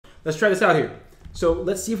let's try this out here. So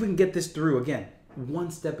let's see if we can get this through again,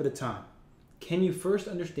 one step at a time. Can you first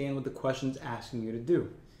understand what the question's asking you to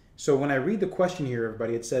do? So when I read the question here,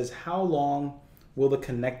 everybody, it says, how long will the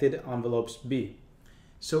connected envelopes be?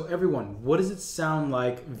 So everyone, what does it sound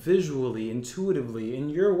like visually, intuitively, in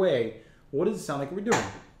your way? What does it sound like we're doing?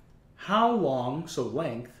 How long, so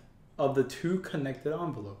length, of the two connected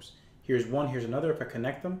envelopes? Here's one, here's another. If I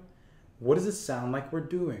connect them, what does it sound like we're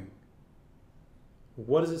doing?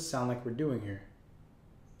 What does it sound like we're doing here?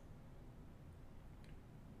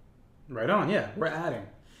 Right on, yeah, we're adding.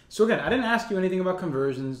 So again, I didn't ask you anything about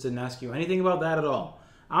conversions, didn't ask you anything about that at all.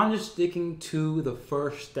 I'm just sticking to the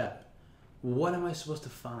first step. What am I supposed to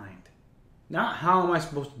find? Not how am I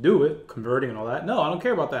supposed to do it, converting and all that. No, I don't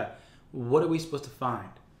care about that. What are we supposed to find?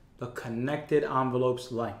 The connected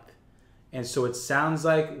envelope's length. And so it sounds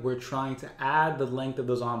like we're trying to add the length of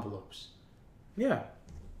those envelopes. Yeah.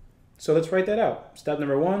 So let's write that out. Step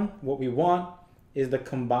number one, what we want is the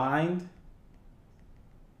combined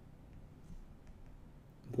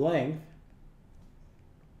length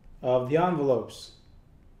of the envelopes.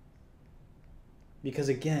 Because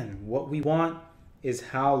again, what we want is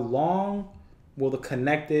how long will the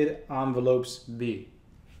connected envelopes be?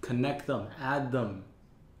 Connect them, add them.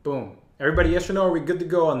 Boom. Everybody, yes or no? Are we good to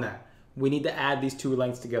go on that? We need to add these two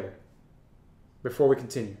lengths together before we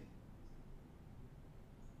continue.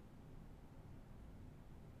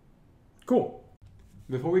 Cool.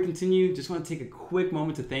 Before we continue, just want to take a quick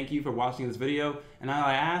moment to thank you for watching this video. And all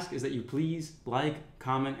I ask is that you please like,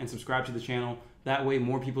 comment, and subscribe to the channel. That way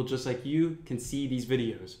more people just like you can see these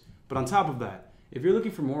videos. But on top of that, if you're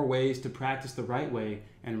looking for more ways to practice the right way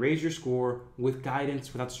and raise your score with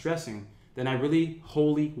guidance without stressing, then I really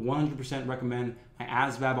wholly 100% recommend my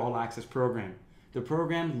ASVAB All-Access Program. The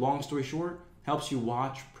program, long story short, helps you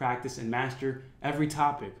watch, practice, and master every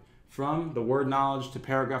topic, from the word knowledge to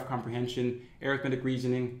paragraph comprehension, arithmetic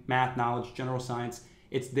reasoning, math knowledge, general science.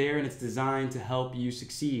 It's there and it's designed to help you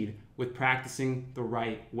succeed with practicing the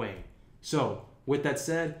right way. So, with that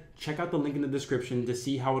said, check out the link in the description to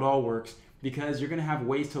see how it all works, because you're going to have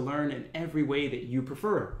ways to learn in every way that you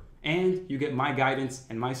prefer. And you get my guidance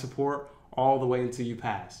and my support all the way until you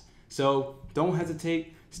pass. So don't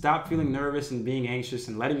hesitate, stop feeling nervous and being anxious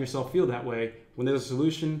and letting yourself feel that way when there's a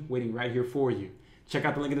solution waiting right here for you. Check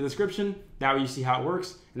out the link in the description, that way you see how it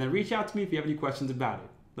works, and then reach out to me if you have any questions about it.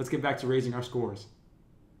 Let's get back to raising our scores.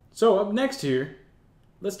 So up next here,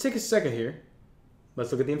 let's take a second here.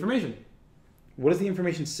 Let's look at the information. What does the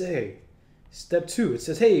information say? Step 2, it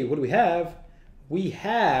says, hey, what do we have? We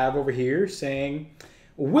have over here saying,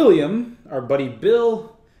 William, our buddy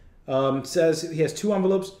Bill, says he has two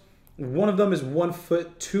envelopes. One of them is 1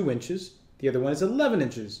 foot 2 inches. The other one is 11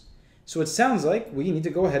 inches. So it sounds like we need to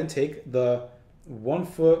go ahead and take the 1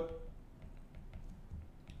 foot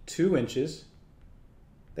 2 inches.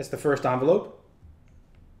 That's the first envelope.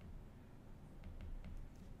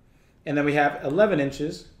 And then we have 11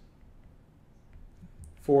 inches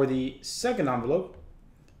for the second envelope.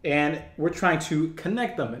 And we're trying to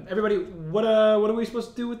connect them. And everybody, what are we supposed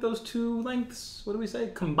to do with those two lengths? What do we say?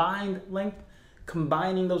 Combined length?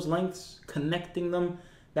 Combining those lengths, connecting them.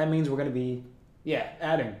 That means we're going to be,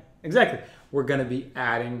 adding. Exactly. We're going to be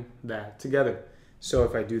adding that together. So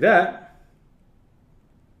if I do that,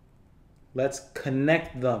 let's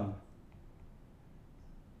connect them.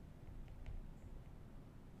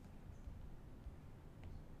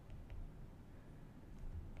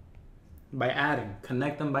 By adding,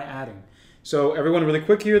 connect them by adding. So everyone, really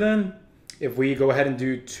quick here then, if we go ahead and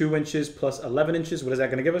do 2 inches plus 11 inches, what is that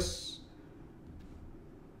going to give us?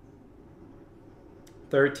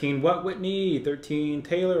 13 what, Whitney? 13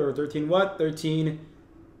 Taylor, or 13 what? 13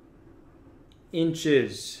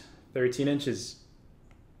 inches. 13 inches.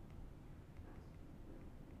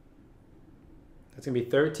 That's going to be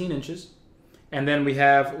 13 inches. And then we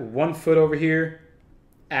have 1 foot over here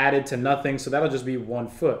added to nothing, so that'll just be 1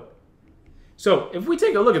 foot. So if we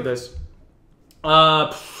take a look at this,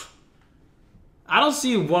 I don't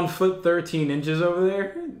see 1 foot 13 inches over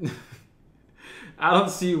there. I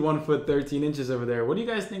don't see 1 foot 13 inches over there. What do you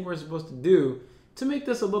guys think we're supposed to do to make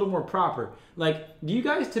this a little more proper? Like, do you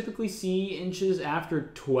guys typically see inches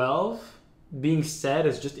after 12 being said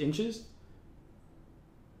as just inches?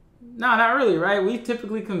 No, not really, right? We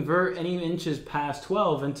typically convert any inches past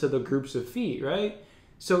 12 into the groups of feet, right?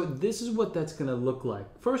 So this is what that's going to look like.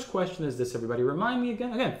 First question is this, everybody. Remind me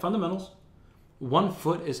again. Again, fundamentals. 1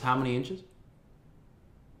 foot is how many inches?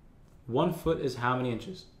 1 foot is how many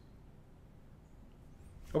inches?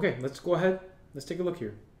 Okay, let's go ahead. Let's take a look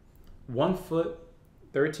here. 1 foot,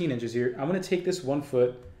 13 inches here. I'm going to take this 1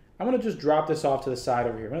 foot. I'm going to just drop this off to the side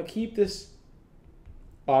over here. I'm going to keep this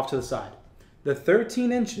off to the side. The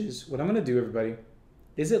 13 inches, what I'm gonna do, everybody,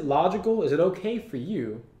 is it logical, is it okay for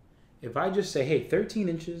you if I just say, hey, 13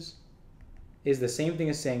 inches is the same thing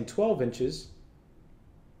as saying 12 inches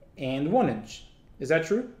and 1 inch? Is that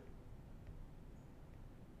true?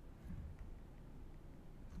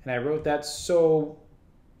 And I wrote that so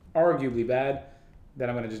arguably bad that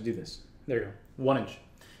I'm gonna just do this. There you go, 1 inch.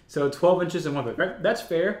 So 12 inches and 1 foot, right? That's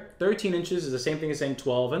fair. 13 inches is the same thing as saying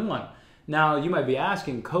 12 and 1. Now you might be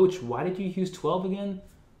asking, Coach, why did you use 12 again?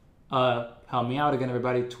 Help me out again,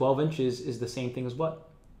 everybody. 12 inches is the same thing as what?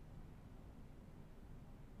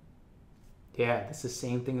 Yeah, it's the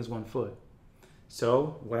same thing as 1 foot.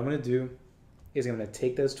 So what I'm gonna do is I'm gonna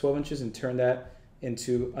take those 12 inches and turn that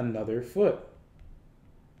into another foot.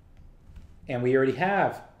 And we already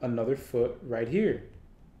have another foot right here.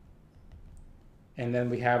 And then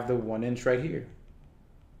we have the 1 inch right here.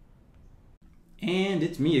 And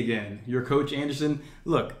it's me again, your Coach Anderson.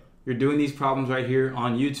 Look, you're doing these problems right here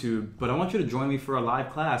on YouTube, but I want you to join me for a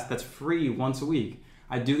live class that's free once a week.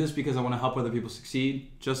 I do this because I want to help other people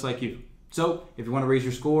succeed, just like you. So if you want to raise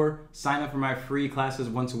your score, sign up for my free classes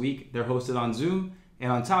once a week. They're hosted on Zoom.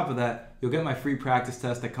 And on top of that, you'll get my free practice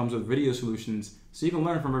test that comes with video solutions so you can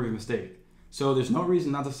learn from every mistake. So there's no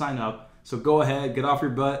reason not to sign up. So go ahead, get off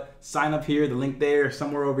your butt, sign up here, the link there,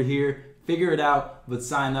 somewhere over here. Figure it out, but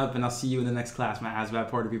sign up, and I'll see you in the next class, my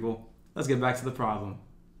ASVAB party people. Let's get back to the problem.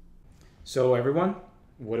 So everyone,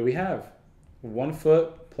 what do we have? 1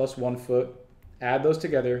 foot plus 1 foot. Add those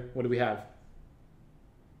together. What do we have?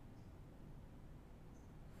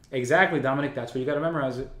 Exactly, Dominic. That's why you got to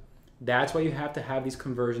memorize it. That's why you have to have these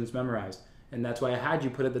conversions memorized. And that's why I had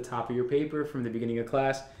you put at the top of your paper from the beginning of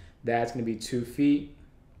class. That's going to be 2 feet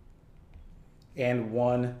and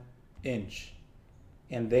 1 inch.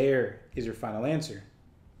 And there is your final answer.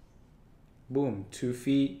 Boom, 2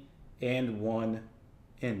 feet and 1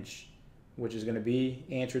 inch, which is going to be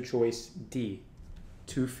answer choice D,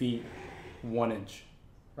 2 feet, 1 inch,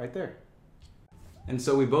 right there. And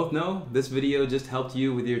so we both know this video just helped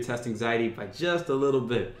you with your test anxiety by just a little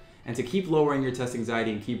bit. And to keep lowering your test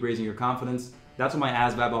anxiety and keep raising your confidence, that's what my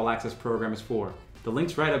ASVAB All-Access program is for. The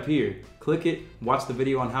link's right up here. Click it, watch the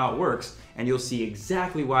video on how it works, and you'll see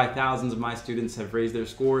exactly why thousands of my students have raised their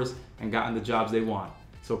scores and gotten the jobs they want.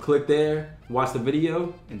 So click there, watch the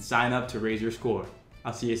video, and sign up to raise your score.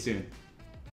 I'll see you soon.